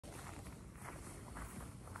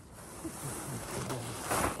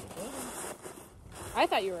I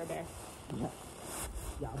thought you were a bear. Yeah.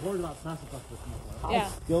 Yeah, I'm worried about sassafras this month. Yeah. I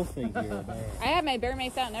still think you're a bear. I had my bear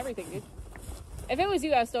mace out and everything, dude. If it was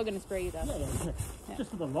you, I was still gonna spray you though. Yeah. Just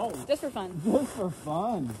for the lol. Just for fun. Just for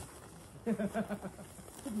fun. Have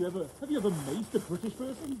you ever maced a British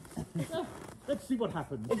person? Let's see what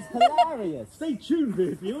happens. It's hilarious. Stay tuned,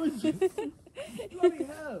 dear viewers. Bloody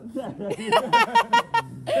hell.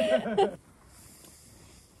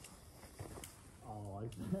 Oh,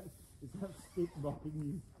 is that stick mocking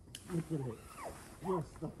you? Look at it. You're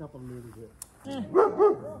stuck up a little bit.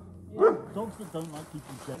 Dogs that don't like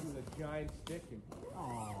people gentle. A giant stick. And...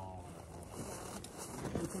 Oh.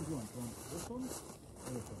 Which one do you want? Do you want this one?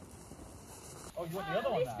 Or this one? Oh, you want the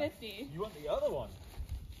other one now? 50. You want the other one?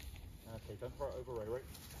 Okay, don't throw it over Ray, right?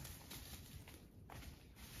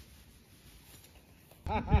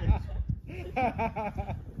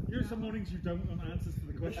 Here's some mornings you don't want answers to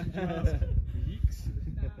the questions you ask. Yeeks.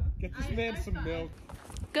 Get this man some milk.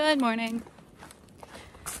 Good morning.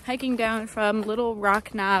 Hiking down from Little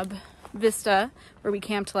Rock Knob Vista, where we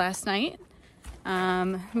camped last night.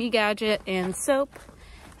 Me, Gadget, and Soap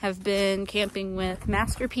have been camping with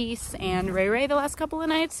Masterpiece and Ray Ray the last couple of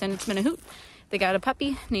nights, and it's been a hoot. They got a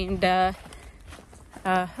puppy named, oh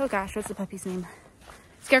gosh, what's the puppy's name?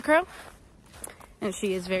 Scarecrow. And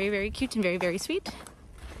she is very, very cute and very, very sweet.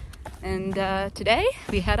 And today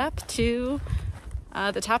we head up to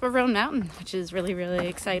the top of Roan Mountain, which is really, really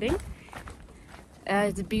exciting.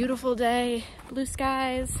 It's a beautiful day, blue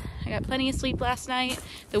skies. I got plenty of sleep last night.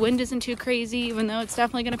 The wind isn't too crazy, even though it's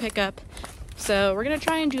definitely gonna pick up. So we're gonna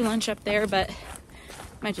try and do lunch up there, but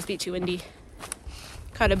might just be too windy.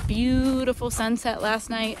 Caught a beautiful sunset last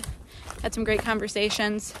night. Had some great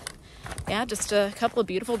conversations. Yeah, just a couple of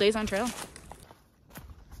beautiful days on trail.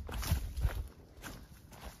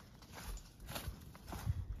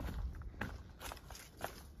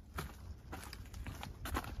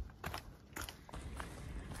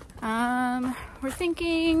 We're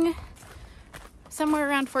thinking somewhere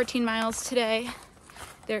around 14 miles today.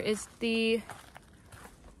 There is the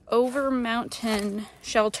Over Mountain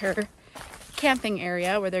Shelter camping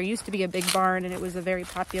area where there used to be a big barn and it was a very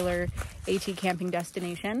popular AT camping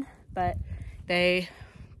destination, but they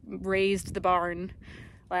raised the barn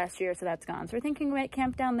last year, so that's gone. So we're thinking we might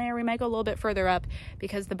camp down there. We might go a little bit further up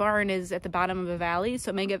because the barn is at the bottom of a valley, so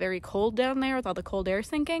it may get very cold down there with all the cold air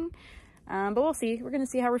sinking. But we'll see. We're gonna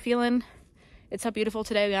see how we're feeling. It's so beautiful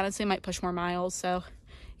today. We honestly might push more miles. So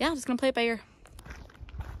yeah, I'm just gonna play it by ear.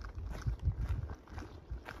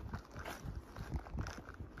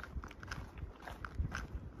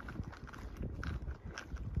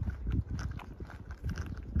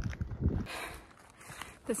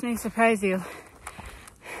 This may surprise you.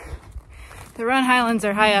 The Roan Highlands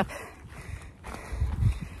are high up.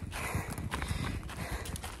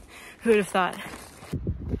 Who would have thought?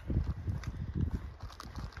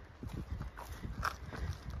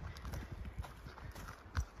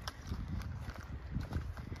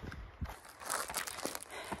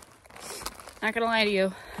 Not gonna lie to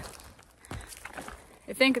you.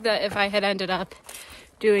 I think that if I had ended up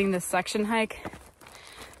doing this section hike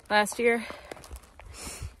last year,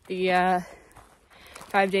 the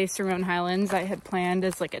 5 days to Roan Highlands I had planned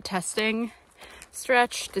as like a testing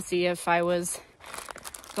stretch to see if I was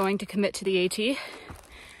going to commit to the AT.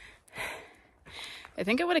 I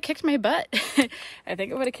think it would have kicked my butt. I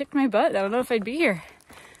think it would have kicked my butt. I don't know if I'd be here.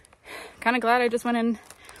 Kind of glad I just went in,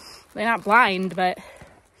 like, not blind, but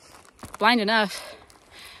blind enough,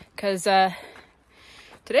 because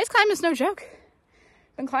today's climb is no joke.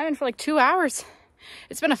 Been climbing for like 2 hours.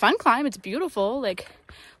 It's been a fun climb. It's beautiful. Like,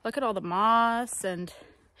 look at all the moss, and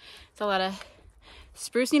it's a lot of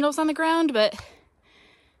spruce needles on the ground, but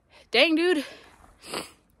dang, dude.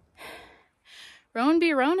 Roan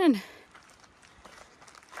be Ronin.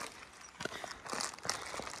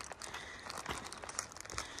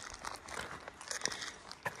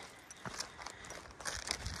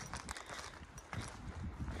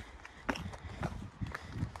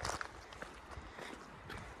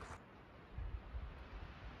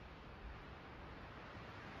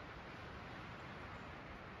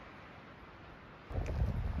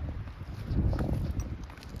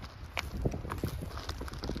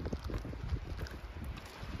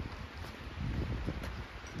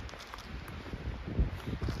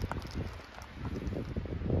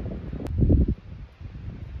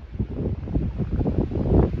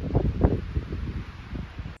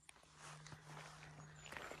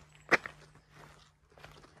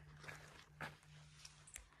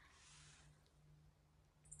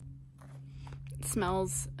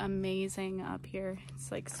 Smells amazing up here.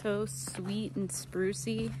 It's like so sweet and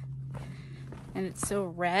sprucey, and it's so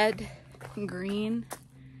red. green.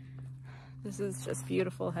 This is just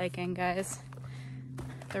beautiful hiking, guys.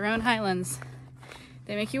 The Roan Highlands.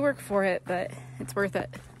 They make you work for it, but it's worth it.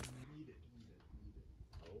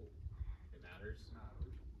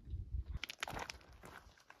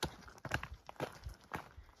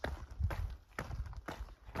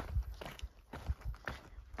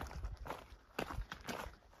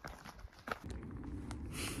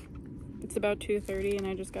 It's about 2:30 and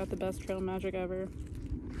I just got the best trail magic ever.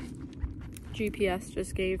 GPS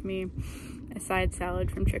just gave me a side salad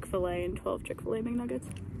from Chick-fil-A and 12 Chick-fil-A McNuggets.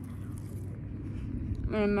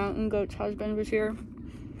 My mountain goat's husband was here.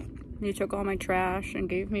 He took all my trash and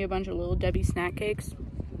gave me a bunch of little Debbie snack cakes.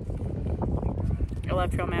 I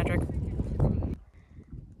love trail magic.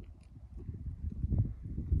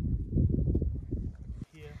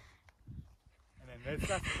 Here. And then there's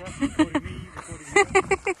that for recording me, recording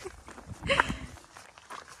you.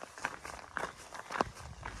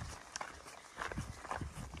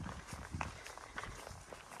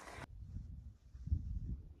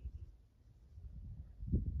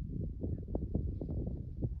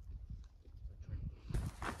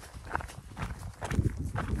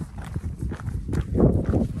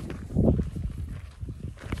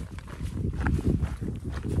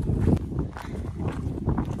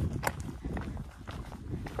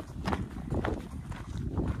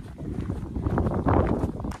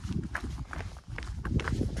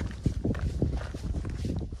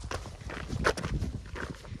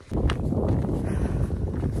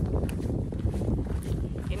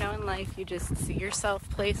 In life, you just see yourself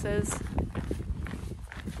places.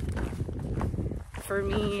 For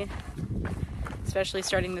me, especially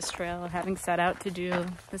starting this trail, having set out to do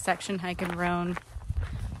the section hike in Roan,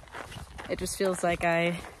 it just feels like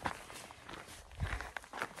I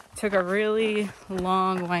took a really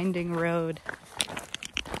long, winding road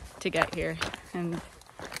to get here, and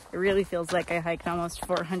it really feels like I hiked almost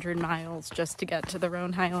 400 miles just to get to the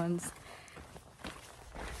Roan Highlands.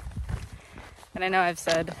 And I know I've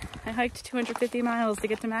said, I hiked 250 miles to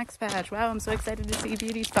get to Max Patch. Wow, I'm so excited to see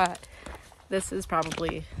Beauty Spot. This is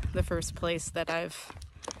probably the first place that I've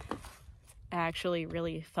actually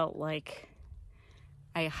really felt like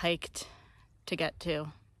I hiked to get to.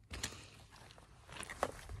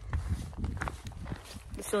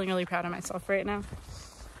 I'm feeling really proud of myself right now.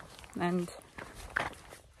 And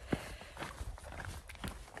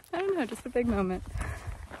I don't know, just a big moment.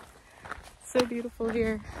 So beautiful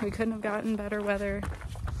here. We couldn't have gotten better weather.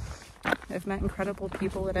 I've met incredible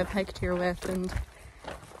people that I've hiked here with, and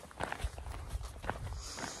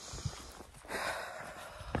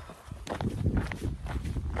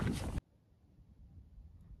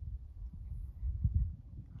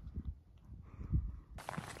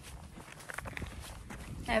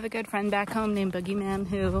I have a good friend back home named Boogeyman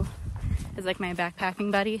who is like my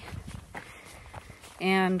backpacking buddy.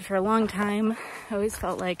 And for a long time, I always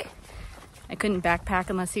felt like I couldn't backpack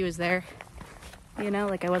unless he was there. You know,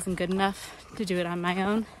 like I wasn't good enough to do it on my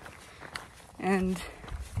own. And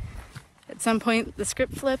at some point the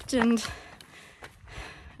script flipped and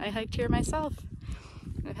I hiked here myself.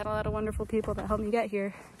 I've had a lot of wonderful people that helped me get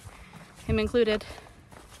here, him included.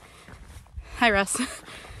 Hi, Russ.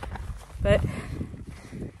 But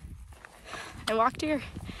I walked here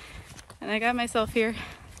and I got myself here.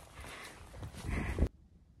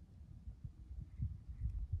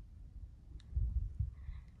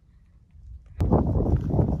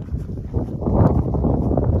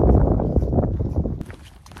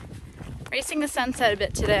 Racing the sunset a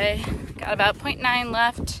bit today. Got about 0.9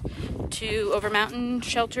 left to Over Mountain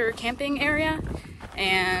Shelter camping area,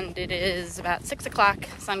 and it is about 6 o'clock.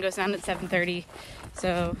 Sun goes down at 7:30,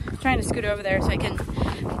 so I'm trying to scoot over there so I can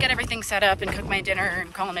get everything set up and cook my dinner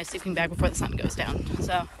and call in my sleeping bag before the sun goes down.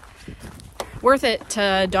 So worth it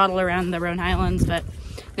to dawdle around the Roan Highlands, but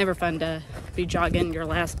never fun to be jogging your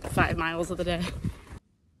last 5 miles of the day.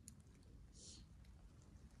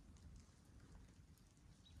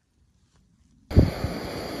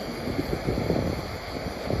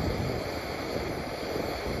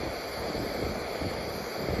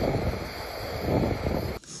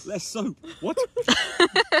 Less soap. What?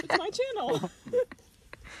 It's my channel.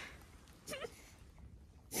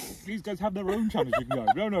 These guys have their own channels you can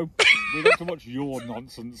go. No, we want to watch your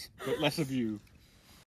nonsense, but less of you.